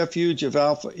Jeff Huge of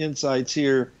Alpha Insights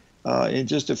here in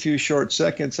just a few short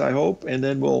seconds, I hope. And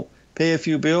then we'll pay a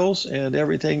few bills and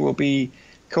everything will be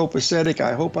copacetic.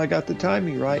 I hope I got the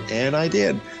timing right, and I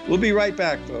did. We'll be right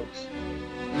back, folks.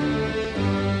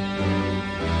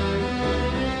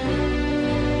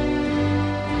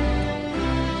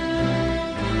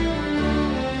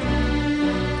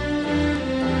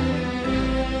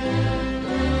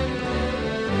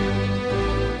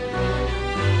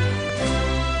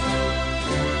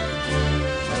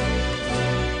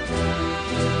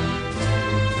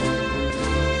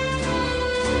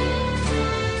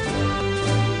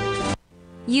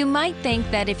 You might think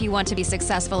that if you want to be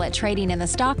successful at trading in the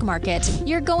stock market,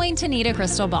 you're going to need a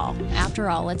crystal ball. After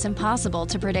all, it's impossible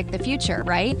to predict the future,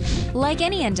 right? Like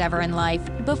any endeavor in life,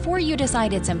 before you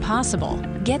decide it's impossible,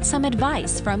 get some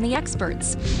advice from the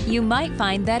experts. You might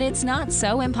find that it's not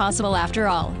so impossible after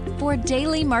all. For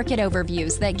daily market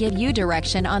overviews that give you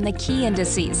direction on the key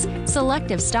indices,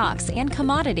 selective stocks, and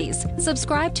commodities,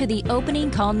 subscribe to the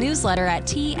Opening Call newsletter at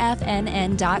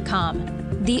TFNN.com.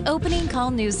 The Opening Call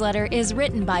newsletter is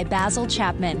written by Basil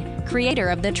Chapman, creator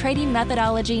of the trading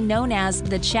methodology known as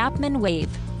the Chapman Wave.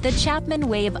 The Chapman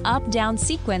Wave up-down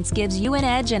sequence gives you an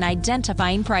edge in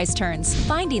identifying price turns,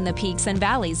 finding the peaks and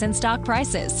valleys in stock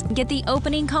prices. Get the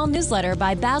Opening Call newsletter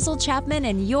by Basil Chapman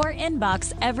in your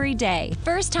inbox every day.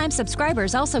 First-time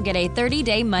subscribers also get a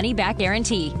 30-day money-back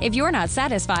guarantee. If you're not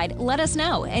satisfied, let us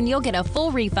know, and you'll get a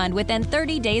full refund within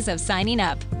 30 days of signing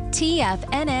up.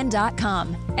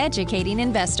 TFNN.com, educating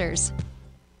investors.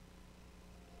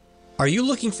 Are you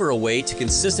looking for a way to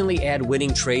consistently add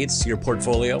winning trades to your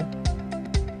portfolio?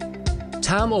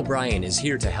 Tom O'Brien is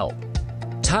here to help.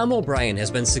 Tom O'Brien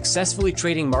has been successfully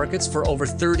trading markets for over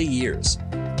 30 years.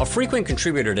 A frequent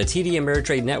contributor to TD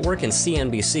Ameritrade Network and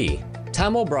CNBC,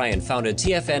 Tom O'Brien founded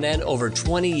TFNN over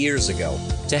 20 years ago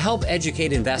to help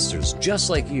educate investors just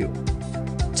like you.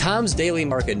 Tom's daily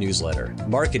market newsletter,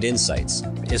 Market Insights,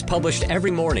 is published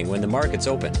every morning when the markets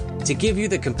open to give you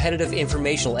the competitive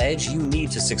informational edge you need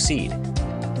to succeed.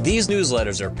 These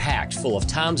newsletters are packed full of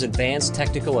Tom's advanced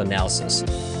technical analysis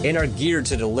and are geared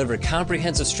to deliver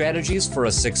comprehensive strategies for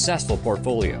a successful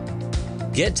portfolio.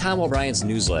 Get Tom O'Brien's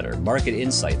newsletter, Market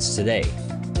Insights, today.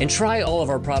 And try all of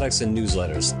our products and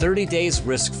newsletters 30 days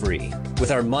risk-free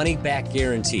with our money-back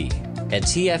guarantee at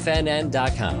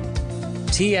TFNN.com.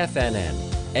 TFNN,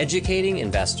 educating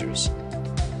investors.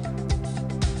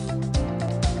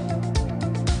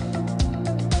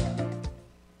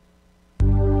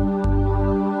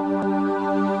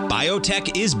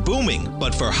 Biotech is booming,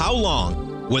 but for how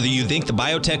long? Whether you think the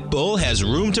biotech bull has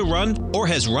room to run or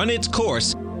has run its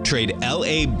course, trade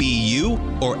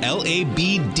LABU or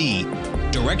LABD.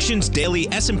 Direction's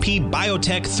daily S&P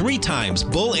Biotech 3 times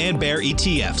bull and bear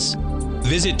ETFs.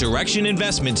 Visit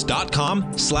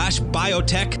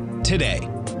directioninvestments.com/biotech today.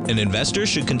 An investor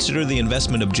should consider the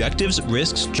investment objectives,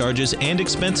 risks, charges, and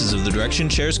expenses of the Direction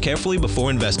shares carefully before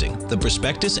investing. The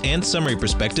prospectus and summary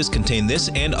prospectus contain this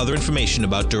and other information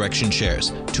about Direction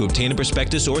shares. To obtain a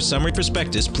prospectus or summary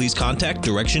prospectus, please contact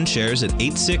Direction shares at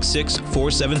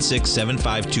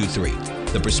 866-476-7523.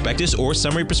 The prospectus or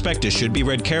summary prospectus should be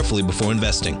read carefully before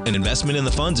investing. An investment in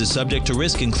the funds is subject to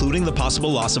risk, including the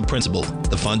possible loss of principal.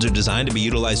 The funds are designed to be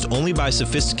utilized only by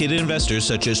sophisticated investors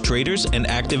such as traders and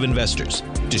active investors.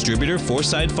 Distributor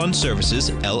Foreside Fund Services,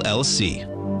 LLC.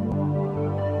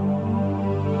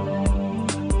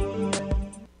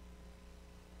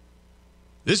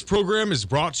 This program is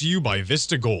brought to you by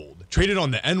Vista Gold, traded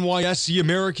on the NYSE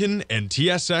American and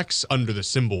TSX under the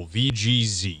symbol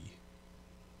VGZ.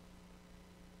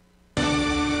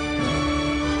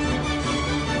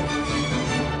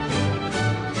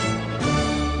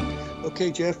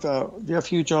 Okay, Jeff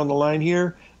Hughes on the line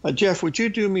here. Jeff, would you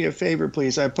do me a favor,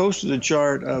 please? I posted a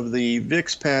chart of the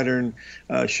VIX pattern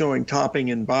showing topping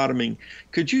and bottoming.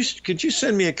 Could you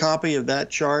send me a copy of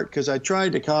that chart? Because I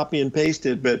tried to copy and paste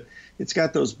it, but it's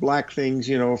got those black things,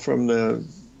 you know, from the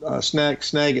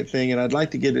snag it thing, and I'd like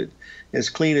to get it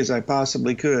as clean as I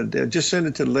possibly could. Just send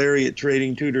it to Larry at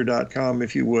tradingtutor.com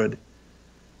if you would.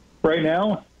 Right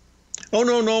now? Oh,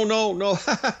 no. No, not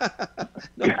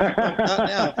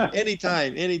now.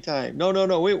 Anytime. No.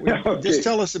 Okay. Just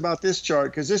tell us about this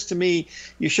chart, because this, to me,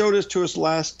 you showed this to us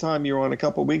last time you were on a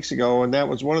couple of weeks ago, and that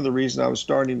was one of the reasons I was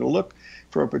starting to look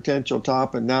for a potential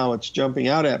top, and now it's jumping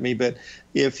out at me. But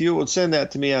if you would send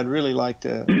that to me, I'd really like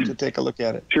to take a look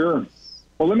at it. Sure.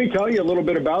 Well, let me tell you a little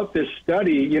bit about this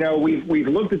study. You know, we've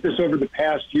looked at this over the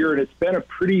past year, and it's been a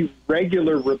pretty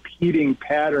regular repeating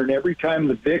pattern. Every time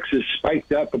the VIX is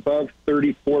spiked up above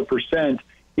 34%,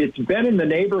 it's been in the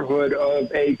neighborhood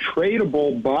of a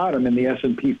tradable bottom in the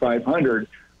S&P 500,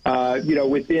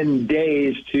 within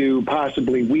days to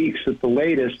possibly weeks at the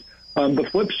latest. The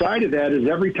flip side of that is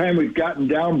every time we've gotten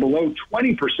down below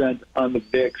 20% on the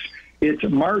VIX, it's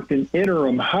marked an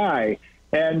interim high.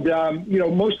 And,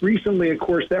 most recently, of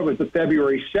course, that was the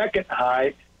February 2nd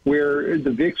high, where the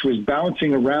VIX was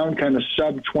bouncing around kind of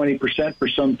sub 20% for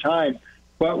some time.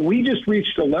 But we just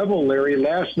reached a level, Larry,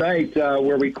 last night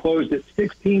where we closed at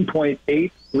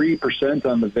 16.83%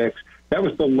 on the VIX. That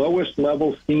was the lowest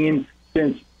level seen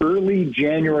since early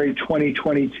January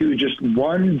 2022, just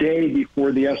one day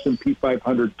before the S&P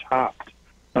 500 topped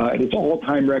at its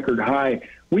all-time record high.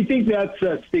 We think that's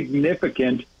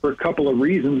significant for a couple of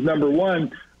reasons. Number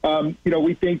one,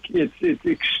 we think it's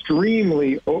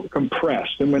extremely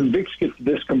compressed, and when VIX gets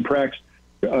this compressed,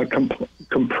 it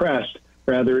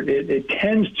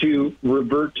tends to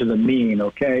revert to the mean.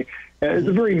 Okay, it's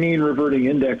a very mean reverting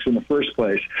index in the first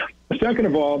place. Second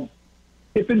of all,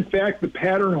 if in fact the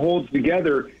pattern holds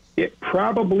together, it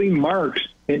probably marks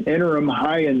an interim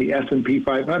high in the S&P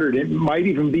 500. It might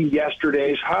even be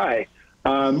yesterday's high.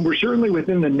 We're certainly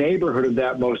within the neighborhood of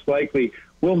that, most likely.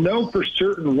 We'll know for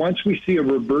certain once we see a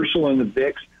reversal in the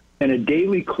VIX and a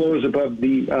daily close above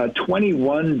the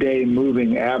 21-day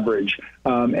moving average.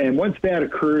 And once that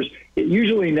occurs, it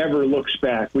usually never looks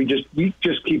back. We just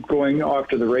keep going off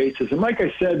to the races. And like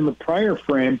I said in the prior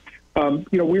frame,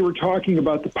 we were talking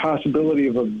about the possibility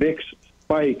of a VIX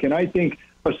spike, and I think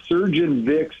a surge in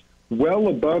VIX well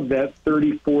above that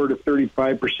 34 to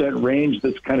 35% range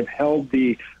that's kind of held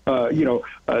the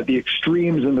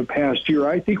extremes in the past year.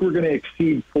 I think we're going to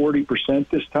exceed 40%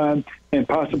 this time, and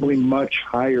possibly much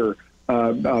higher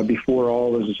before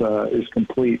all is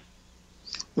complete.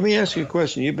 Let me ask you a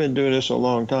question. You've been doing this a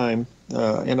long time,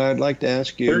 and I'd like to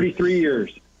ask you. 33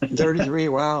 years. 33,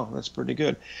 wow, that's pretty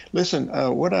good. Listen,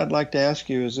 what I'd like to ask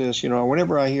you is this.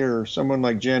 Whenever I hear someone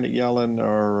like Janet Yellen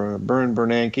or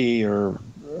Bernanke or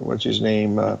what's his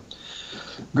name,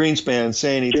 Greenspan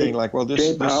say anything like, well, this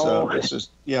is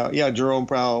Jerome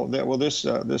Powell. This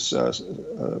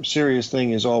serious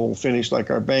thing is all finished,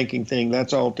 like our banking thing.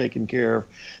 That's all taken care of.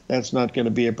 That's not going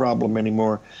to be a problem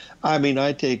anymore. I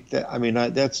take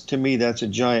that. That's, to me, that's a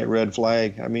giant red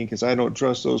flag. Because I don't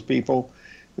trust those people.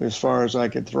 as far as I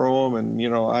could throw them. And,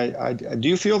 I do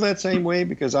you feel that same way?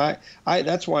 Because I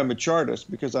that's why I'm a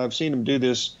chartist, because I've seen them do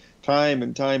this time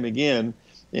and time again.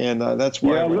 And that's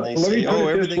why when they say,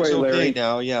 everything's okay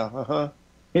now. Yeah.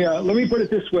 Yeah, let me put it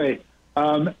this way.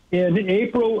 In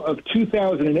April of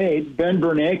 2008, Ben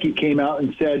Bernanke came out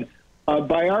and said,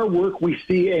 by our work, we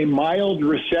see a mild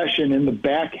recession in the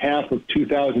back half of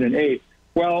 2008.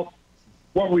 Well,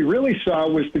 what we really saw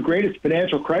was the greatest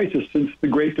financial crisis since the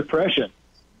Great Depression.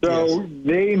 So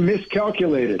they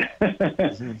miscalculated.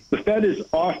 The Fed is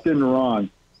often wrong.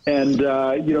 And,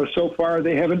 so far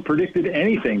they haven't predicted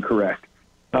anything correct.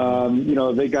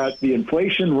 They got the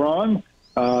inflation wrong.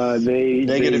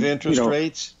 Negative interest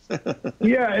rates.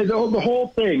 The whole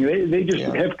thing. They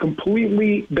just have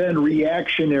completely been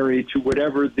reactionary to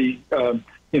whatever the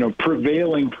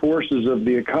prevailing forces of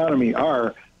the economy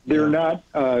are. They're not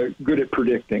good at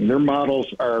predicting. Their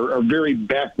models are very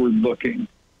backward looking.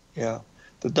 Yeah.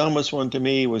 The dumbest one to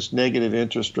me was negative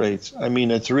interest rates. I mean,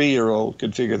 a 3-year-old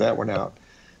could figure that one out.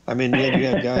 I mean, you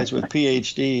have guys with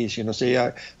PhDs, say,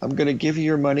 I'm going to give you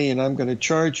your money and I'm going to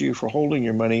charge you for holding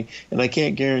your money, and I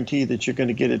can't guarantee that you're going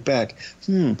to get it back.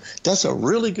 That's a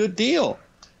really good deal.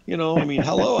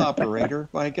 Hello, operator.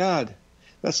 My God.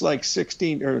 That's like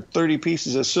 16 or 30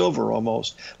 pieces of silver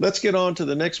almost. Let's get on to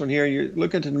the next one here. You're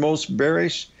looking at the most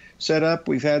bearish setup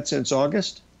we've had since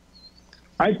August?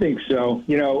 I think so.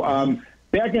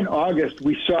 Back in August,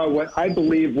 we saw what I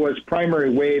believe was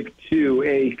primary wave 2,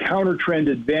 a counter trend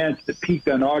advance that peaked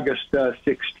on August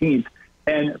 16th.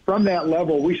 And from that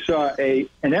level, we saw an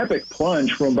epic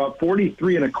plunge from about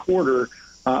 43 and a quarter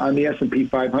on the S&P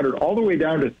 500 all the way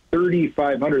down to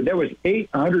 3,500. That was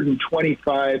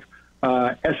 825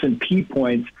 S&P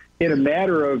points in a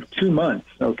matter of 2 months.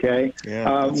 Okay.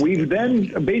 We've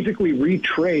then basically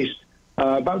retraced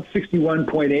about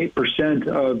 61.8%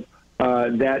 of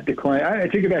that decline. I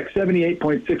take it back,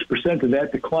 78.6% of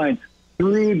that decline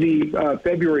through the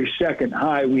February 2nd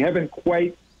high. We haven't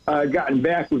quite gotten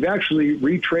back. We've actually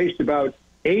retraced about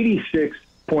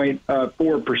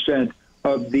 86.4%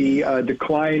 of the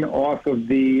decline off of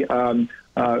the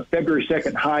February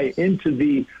 2nd high into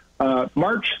the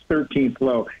March 13th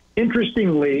low.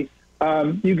 Interestingly,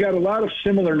 you've got a lot of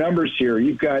similar numbers here.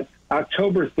 You've got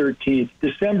October 13th,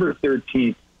 December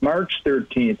 13th, March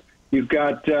 13th. You've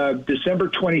got December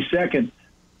 22nd,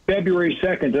 February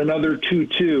 2nd, another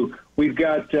 2-2. We've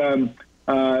got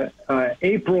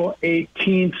April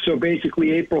 18th, so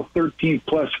basically April 13th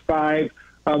plus 5.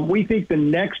 We think the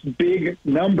next big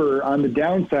number on the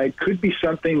downside could be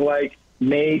something like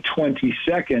May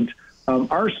 22nd.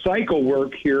 Our cycle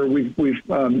work here, we've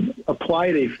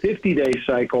applied a 50-day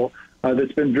cycle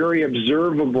that's been very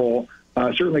observable.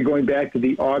 Certainly going back to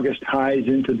the August highs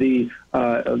into the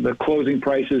closing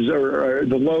prices or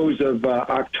the lows of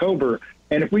October.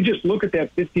 And if we just look at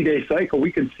that 50-day cycle,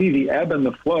 we can see the ebb and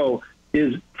the flow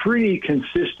is pretty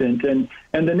consistent. And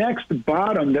the next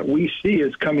bottom that we see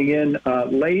is coming in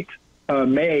late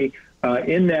May,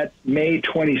 in that May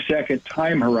 22nd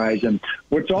time horizon.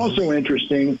 What's also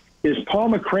interesting is Paul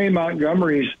McCray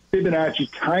Montgomery's Fibonacci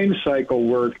time cycle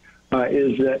work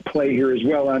is at play here as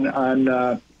well.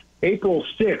 On April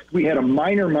 6th, we had a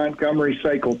minor Montgomery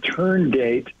cycle turn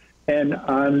date, and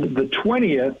on the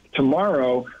 20th,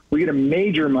 tomorrow, we get a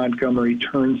major Montgomery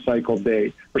turn cycle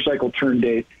date, or cycle turn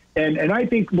date. And I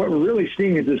think what we're really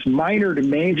seeing is this minor to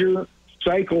major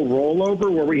cycle rollover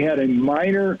where we had a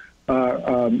minor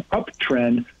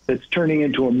uptrend that's turning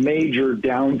into a major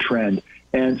downtrend.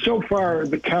 And so far,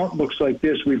 the count looks like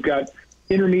this. We've got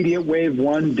intermediate wave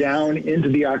 1 down into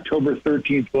the October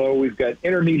 13th low. We've got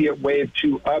intermediate wave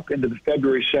 2 up into the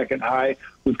February 2nd high.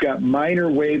 We've got minor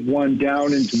wave 1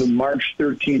 down into the March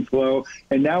 13th low.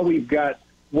 And now we've got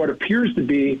what appears to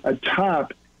be a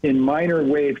top in minor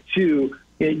wave 2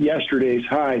 at yesterday's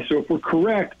high. So if we're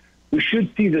correct, we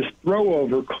should see this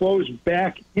throwover close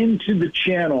back into the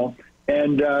channel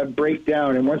and break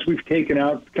down. And once we've taken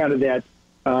out kind of that,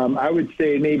 I would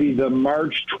say maybe the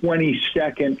March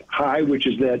 22nd high, which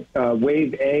is that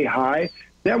wave A high,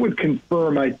 that would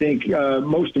confirm, I think,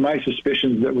 most of my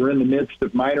suspicions that we're in the midst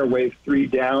of minor wave 3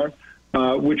 down,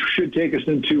 which should take us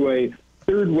into a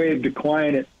third wave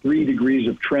decline at 3 degrees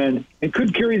of trend and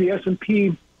could carry the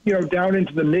S&P, down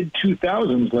into the mid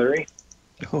 2000s, Larry.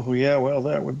 Oh yeah, well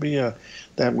that would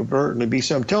certainly be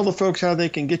some. Tell the folks how they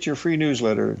can get your free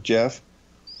newsletter, Jeff.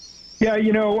 Yeah,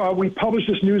 we publish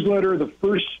this newsletter the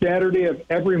first Saturday of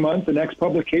every month. The next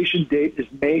publication date is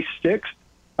May 6th.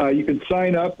 You can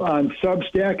sign up on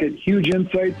Substack at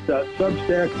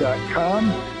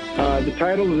hugeinsights.substack.com. The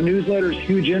title of the newsletter is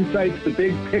Huge Insights, the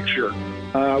Big Picture,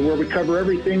 where we cover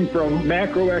everything from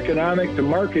macroeconomic to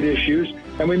market issues.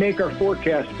 and we make our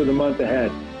forecast for the month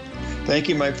ahead. Thank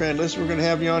you, my friend. Listen, we're going to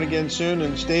have you on again soon,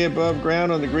 and stay above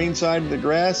ground on the green side of the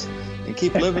grass and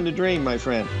keep living the dream, my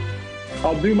friend.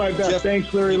 I'll do my best. Jeff,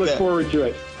 thanks, Larry. Look forward to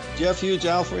it. Jeff Hughes,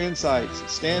 Alpha Insights.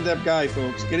 Stand-up guy,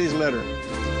 folks. Get his letter.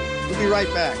 We'll be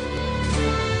right back.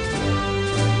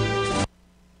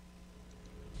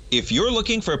 If you're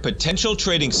looking for potential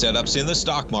trading setups in the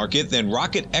stock market, then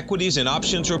Rocket Equities and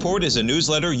Options Report is a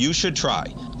newsletter you should try.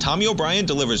 Tommy O'Brien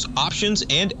delivers options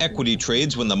and equity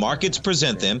trades when the markets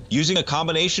present them, using a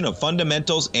combination of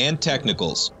fundamentals and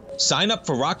technicals. Sign up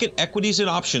for Rocket Equities and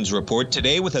Options Report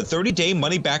today with a 30-day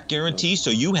money-back guarantee, so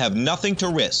you have nothing to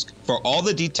risk. For all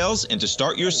the details and to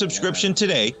start your subscription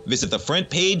today, visit the front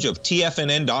page of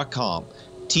TFNN.com.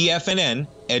 TFNN,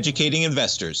 educating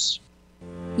investors.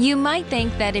 You might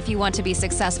think that if you want to be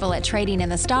successful at trading in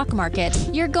the stock market,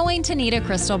 you're going to need a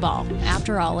crystal ball.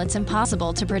 After all, it's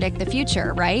impossible to predict the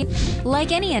future, right?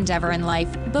 Like any endeavor in life,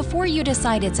 before you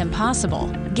decide it's impossible,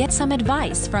 get some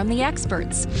advice from the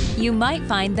experts. You might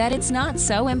find that it's not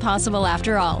so impossible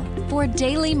after all. For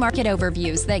daily market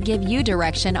overviews that give you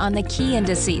direction on the key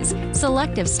indices,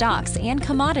 selective stocks, and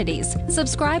commodities,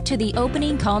 subscribe to the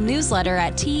Opening Call newsletter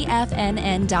at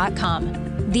TFNN.com.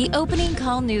 The Opening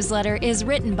Call newsletter is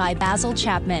written by Basil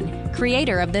Chapman,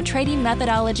 creator of the trading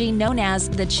methodology known as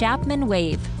the Chapman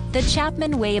Wave. The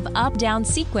Chapman Wave up-down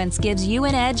sequence gives you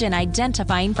an edge in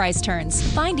identifying price turns,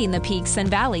 finding the peaks and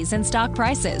valleys in stock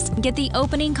prices. Get the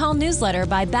Opening Call newsletter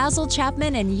by Basil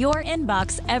Chapman in your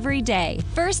inbox every day.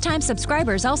 First-time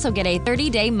subscribers also get a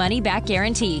 30-day money-back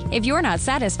guarantee. If you're not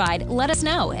satisfied, let us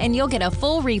know, and you'll get a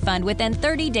full refund within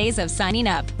 30 days of signing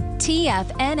up.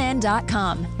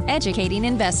 TFNN.com, educating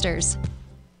investors.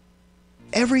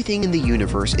 Everything in the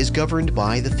universe is governed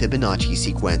by the Fibonacci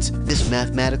sequence. This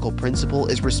mathematical principle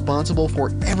is responsible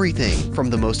for everything from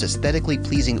the most aesthetically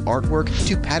pleasing artwork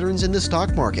to patterns in the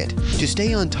stock market. To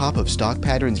stay on top of stock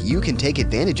patterns you can take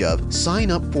advantage of,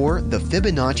 sign up for the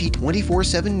Fibonacci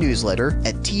 24/7 newsletter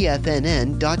at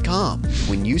TFNN.com.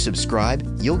 When you subscribe,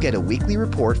 you'll get a weekly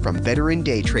report from veteran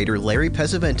day trader Larry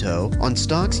Pesavento on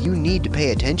stocks you need to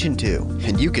pay attention to.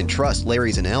 And you can trust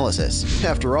Larry's analysis.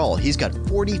 After all, he's got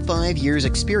 45 years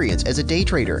experience as a day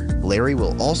trader. Larry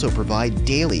will also provide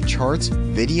daily charts,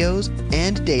 videos,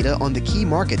 and data on the key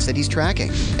markets that he's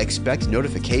tracking. Expect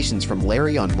notifications from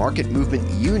Larry on market movement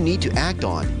you need to act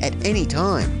on at any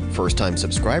time. First-time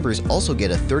subscribers also get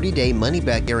a 30-day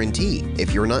money-back guarantee.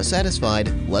 If you're not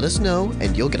satisfied, let us know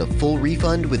and you'll get a full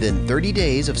refund within 30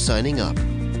 days of signing up.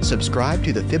 Subscribe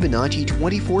to the Fibonacci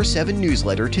 24/7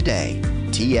 newsletter today.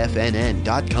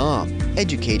 TFNN.com,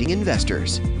 educating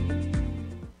investors.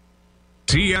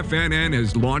 TFNN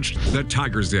has launched the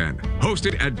Tiger's Den.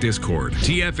 Hosted at Discord,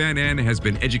 TFNN has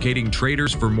been educating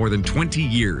traders for more than 20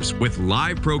 years with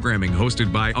live programming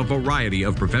hosted by a variety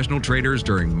of professional traders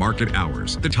during market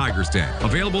hours. The Tiger's Den,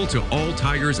 available to all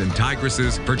tigers and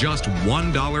tigresses for just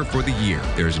 $1 for the year.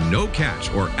 There's no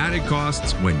catch or added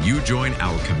costs when you join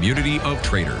our community of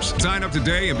traders. Sign up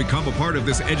today and become a part of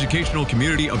this educational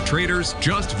community of traders.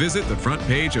 Just visit the front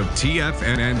page of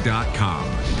TFNN.com.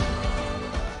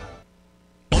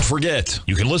 Don't forget,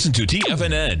 you can listen to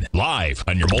TFNN live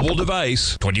on your mobile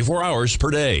device 24 hours per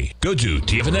day. Go to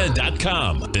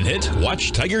TFNN.com, then hit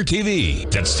Watch Tiger TV.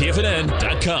 That's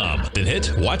TFNN.com, then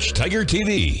hit Watch Tiger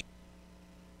TV.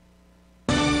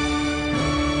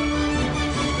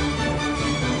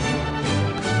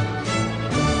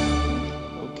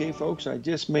 Okay, folks, I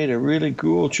just made a really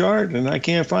cool chart, and I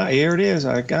can't find. Here it is.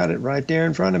 I got it right there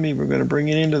in front of me. We're going to bring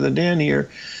it into the den here.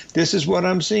 This is what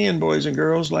I'm seeing, boys and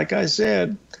girls. Like I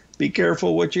said, be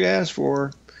careful what you ask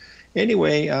for.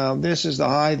 Anyway, this is the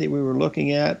high that we were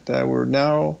looking at. We're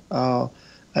now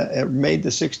made the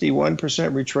 61%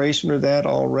 retracement of that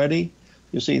already.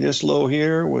 You see this low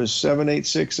here was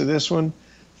 786 of this one,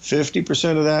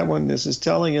 50% of that one. This is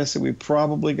telling us that we're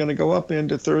probably going to go up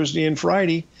into Thursday and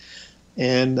Friday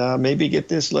and maybe get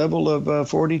this level of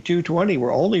 42.20.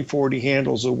 We're only 40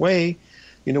 handles away.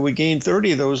 You know, we gained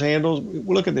 30 of those handles.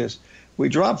 Look at this. We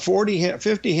dropped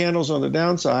 50 handles on the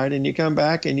downside, and you come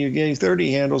back and you gain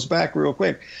 30 handles back real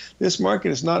quick. This market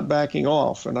is not backing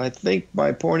off. And I think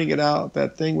by pointing it out,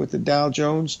 that thing with the Dow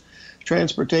Jones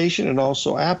transportation and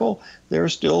also Apple, they're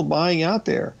still buying out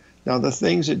there. Now, the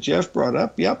things that Jeff brought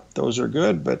up, yep, those are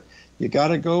good, but you got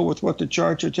to go with what the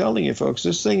charts are telling you, folks.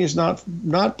 This thing is not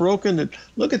broken.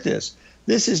 Look at this.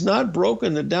 This is not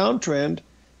broken the downtrend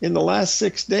in the last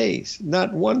 6 days,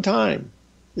 not one time.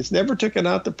 It's never taken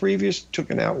out the previous,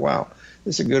 wow.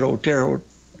 This is a good old tarot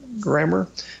grammar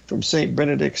from St.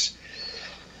 Benedict's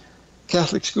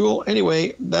Catholic school.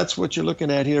 Anyway, that's what you're looking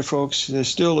at here, folks. The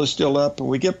still is still up. And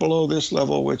we get below this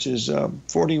level, which is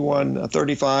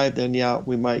 41.35, then, yeah,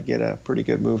 we might get a pretty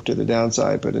good move to the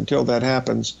downside. But until that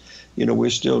happens, we're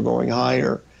still going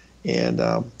higher. And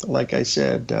like I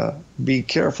said, be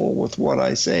careful with what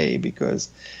I say because,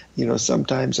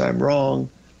 sometimes I'm wrong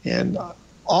and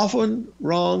often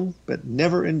wrong, but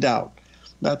never in doubt.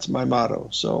 That's my motto.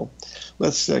 So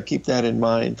let's keep that in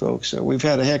mind, folks. We've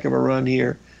had a heck of a run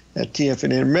here at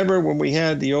TFNN. Remember when we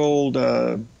had the old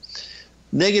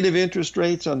negative interest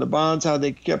rates on the bonds, how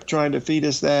they kept trying to feed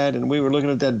us that, and we were looking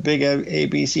at that big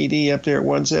ABCD up there at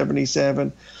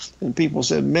 177, and people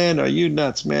said, man, are you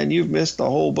nuts, man? You've missed the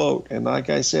whole boat. And like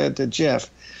I said to Jeff,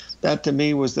 that to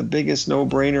me was the biggest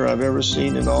no-brainer I've ever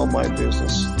seen in all my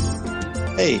business.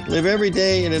 Hey, live every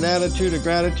day in an attitude of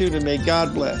gratitude, and may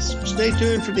God bless. Stay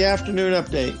tuned for the afternoon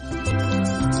update.